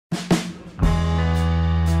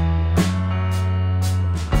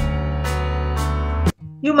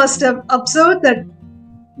You must have observed that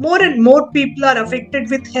more and more people are affected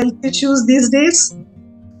with health issues these days.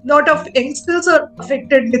 Lot of youngsters are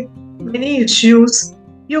affected with many issues.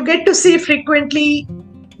 You get to see frequently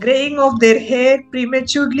graying of their hair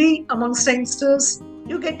prematurely amongst youngsters.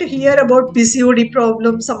 You get to hear about PCOD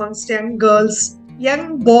problems amongst young girls,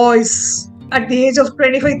 young boys. At the age of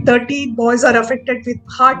 25-30, boys are affected with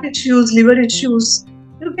heart issues, liver issues.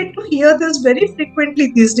 You get to hear this very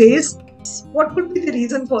frequently these days. What could be the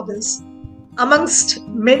reason for this? Amongst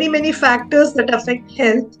many factors that affect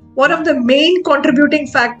health, one of the main contributing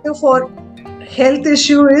factor for health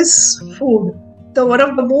issue is food. One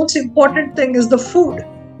of the most important thing is the food.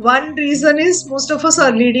 One reason is most of us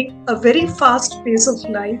are leading a very fast pace of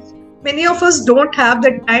life. Many of us don't have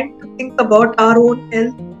the time to think about our own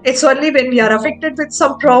health. It's only when we are affected with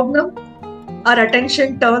some problem, our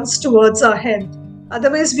attention turns towards our health.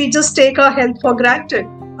 Otherwise, we just take our health for granted.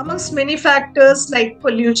 Amongst many factors like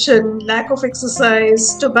pollution, lack of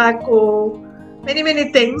exercise, tobacco,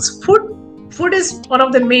 many things, food is one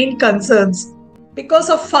of the main concerns. Because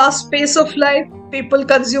of fast pace of life, people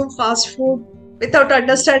consume fast food without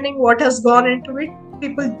understanding what has gone into it.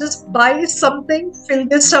 People just buy something, fill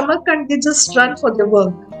their stomach, and they just run for their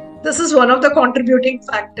work. This is one of the contributing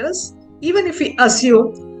factors. Even if we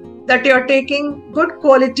assume that you are taking good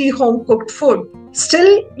quality home cooked food,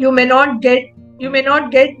 still you may not get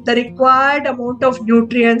the required amount of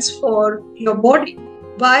nutrients for your body.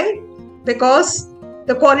 Why? Because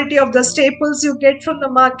the quality of the staples you get from the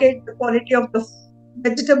market, the quality of the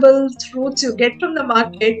vegetables, fruits you get from the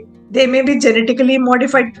market, they may be genetically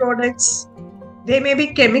modified products, they may be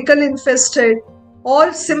chemical infested,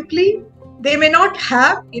 or simply they may not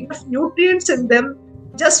have enough nutrients in them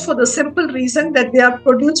just for the simple reason that they are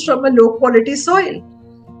produced from a low quality soil.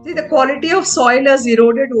 See, the quality of soil has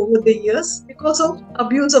eroded over the years because of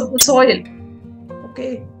abuse of the soil.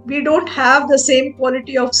 Okay, we don't have the same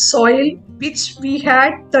quality of soil which we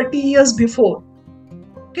had 30 years before.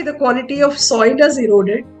 Okay, the quality of soil has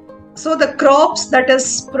eroded. So the crops that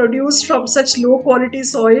is produced from such low quality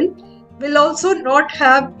soil will also not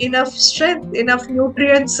have enough strength, enough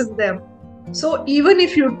nutrients in them. So even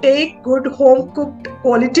if you take good home cooked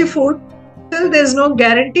quality food, still there is no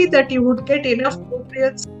guarantee that you would get enough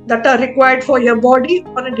nutrients that are required for your body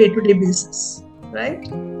on a day-to-day basis, right?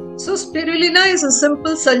 So spirulina is a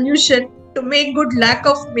simple solution to make good lack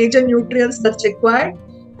of major nutrients that's required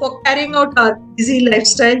for carrying out our busy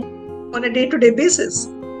lifestyle on a day-to-day basis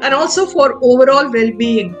and also for overall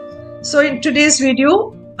well-being. So in today's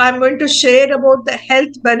video, I'm going to share about the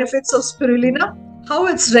health benefits of spirulina, how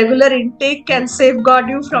its regular intake can safeguard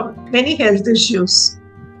you from many health issues.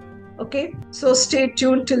 Okay, so stay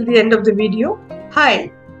tuned till the end of the video.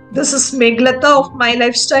 Hi, this is Meghlata of My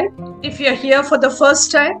Lifestyle. If you're here for the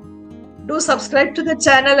first time, do subscribe to the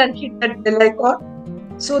channel and hit that bell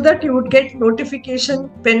icon so that you would get notification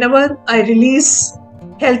whenever I release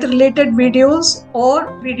health related videos or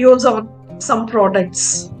videos on some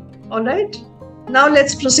products. Alright, now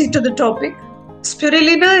let's proceed to the topic.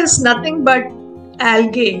 Spirulina is nothing but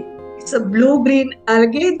algae. It's a blue-green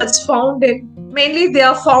algae that's mainly they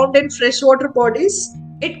are found in freshwater bodies.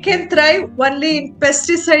 It can thrive only in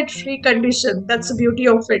pesticide-free condition. That's the beauty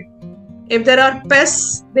of it. If there are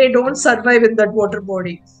pests, they don't survive in that water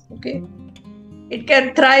body. Okay. It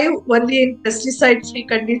can thrive only in pesticide-free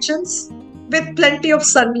conditions with plenty of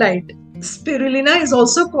sunlight. Spirulina is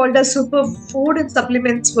also called a superfood in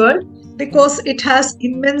supplements world because it has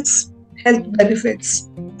immense health benefits.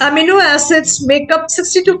 Amino acids make up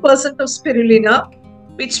 62% of spirulina,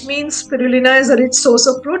 which means spirulina is a rich source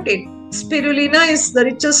of protein. Spirulina is the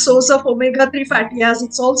richest source of omega-3 fatty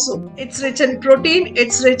acids also. It's rich in protein,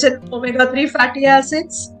 it's rich in omega-3 fatty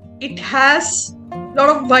acids. It has a lot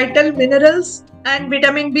of vital minerals and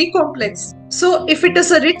vitamin B complex. So if it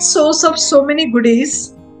is a rich source of so many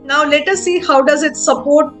goodies, now let us see how does it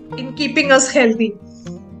support in keeping us healthy.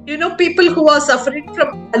 You know, people who are suffering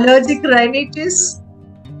from allergic rhinitis,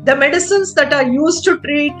 the medicines that are used to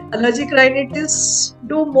treat allergic rhinitis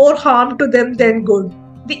do more harm to them than good.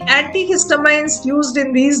 The antihistamines used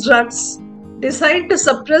in these drugs designed to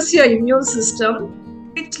suppress your immune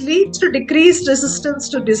system, which leads to decreased resistance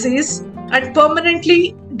to disease and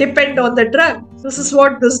permanently depend on the drug. This is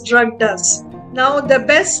what this drug does. Now, the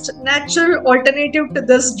best natural alternative to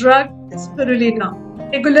this drug is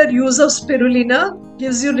spirulina. Regular use of spirulina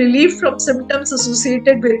gives you relief from symptoms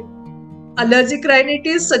associated with allergic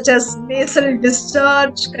rhinitis such as nasal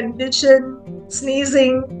discharge, congestion,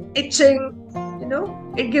 sneezing, itching.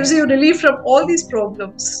 It gives you relief from all these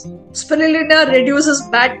problems. Spirulina reduces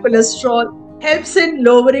bad cholesterol, helps in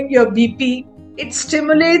lowering your BP. It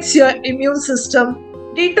stimulates your immune system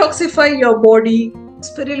detoxify your body.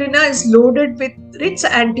 Spirulina is loaded with rich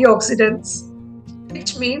antioxidants,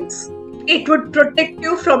 which means it would protect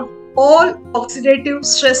you from all oxidative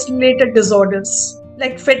stress related disorders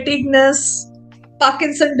like fatigueness,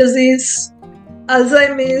 Parkinson's disease,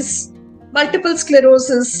 Alzheimer's, multiple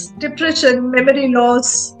sclerosis, depression, memory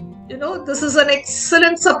loss. This is an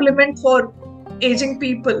excellent supplement for aging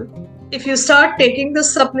people. If you start taking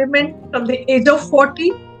this supplement from the age of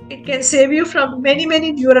 40, it can save you from many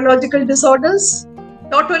neurological disorders.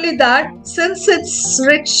 Not only that, since it's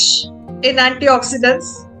rich in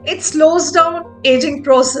antioxidants, it slows down aging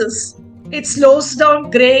process. It slows down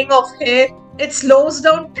graying of hair. It slows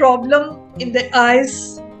down problem in the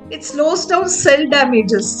eyes. It slows down cell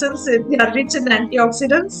damages. Since they are rich in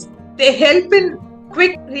antioxidants, they help in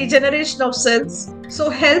quick regeneration of cells. So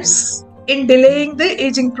helps in delaying the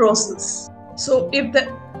aging process. So if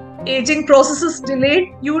the aging process is delayed,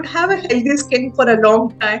 you would have a healthy skin for a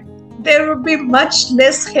long time. There would be much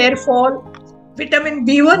less hair fall. Vitamin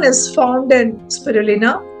B1 is found in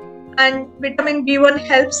spirulina, and vitamin B1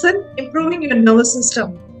 helps in improving your nervous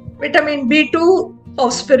system. Vitamin B2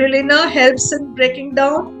 of spirulina helps in breaking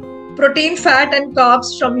down protein, fat and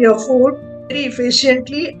carbs from your food very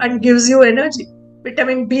efficiently and gives you energy.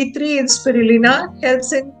 Vitamin B3 in spirulina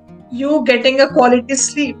helps in you getting a quality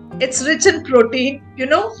sleep. It's rich in protein.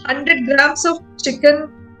 100 grams of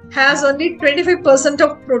chicken has only 25%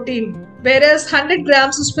 of protein, whereas 100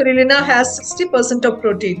 grams of spirulina has 60% of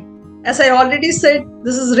protein. As I already said,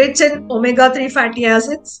 this is rich in omega-3 fatty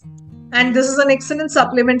acids, and this is an excellent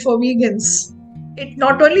supplement for vegans. It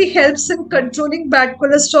not only helps in controlling bad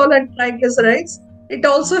cholesterol and triglycerides, it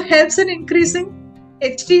also helps in increasing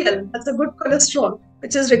HDL, that's a good cholesterol,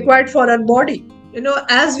 which is required for our body.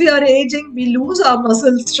 As we are aging, we lose our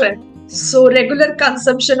muscle strength. So regular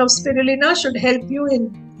consumption of spirulina should help you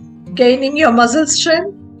in gaining your muscle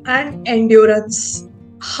strength and endurance.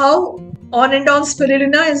 How on and on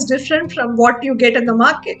spirulina is different from what you get in the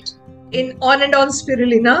market. In on and on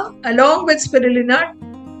spirulina, along with spirulina,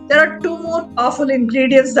 there are two more powerful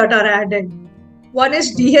ingredients that are added. One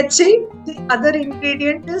is DHA, the other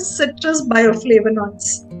ingredient is citrus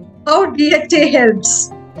bioflavonoids. How DHA helps?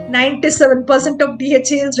 97% of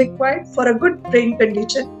DHA is required for a good brain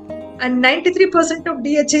condition, and 93% of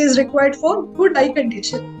DHA is required for good eye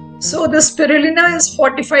condition. So the spirulina is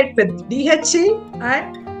fortified with DHA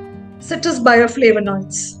and citrus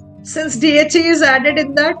bioflavonoids. Since DHA is added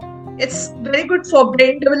in that, it's very good for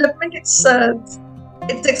brain development.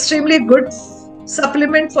 It's extremely good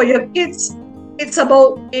supplement for your kids. It's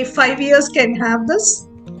about 5 years can have this.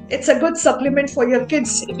 It's a good supplement for your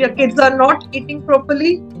kids. If your kids are not eating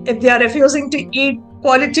properly, if they are refusing to eat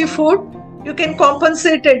quality food, you can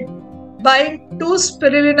compensate it by 2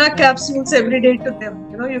 spirulina capsules every day to them.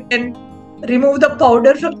 You can remove the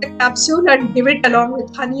powder from the capsule and give it along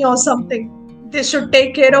with honey or something. They should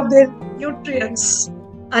take care of their nutrients.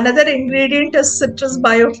 Another ingredient is citrus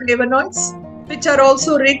bioflavonoids, which are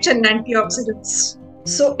also rich in antioxidants.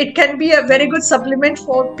 So it can be a very good supplement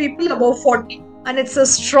for people above 40. And it's a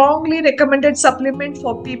strongly recommended supplement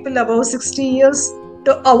for people above 60 years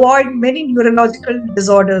to avoid many neurological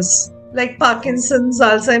disorders like Parkinson's,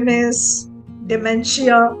 Alzheimer's,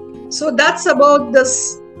 dementia. So that's about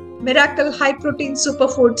this miracle high protein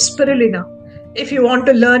superfood spirulina. If you want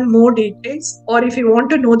to learn more details, or if you want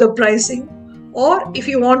to know the pricing, or if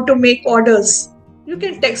you want to make orders, you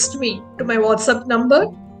can text me to my WhatsApp number.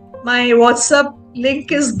 My WhatsApp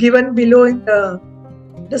link is given below in the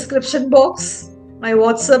description box. My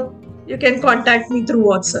WhatsApp, you can contact me through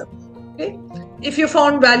WhatsApp. Okay. If you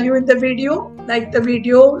found value in the video, like the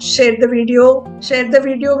video, share the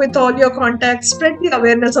video with all your contacts, spread the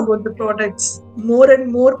awareness about the products. More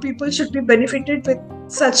and more people should be benefited with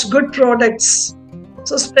such good products.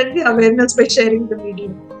 So spread the awareness by sharing the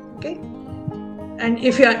video. Okay. And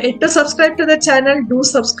if you are yet to subscribe to the channel, do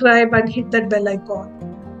subscribe and hit that bell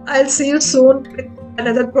icon. I'll see you soon with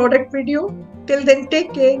another product video. Till then,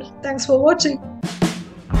 take care. Thanks for watching.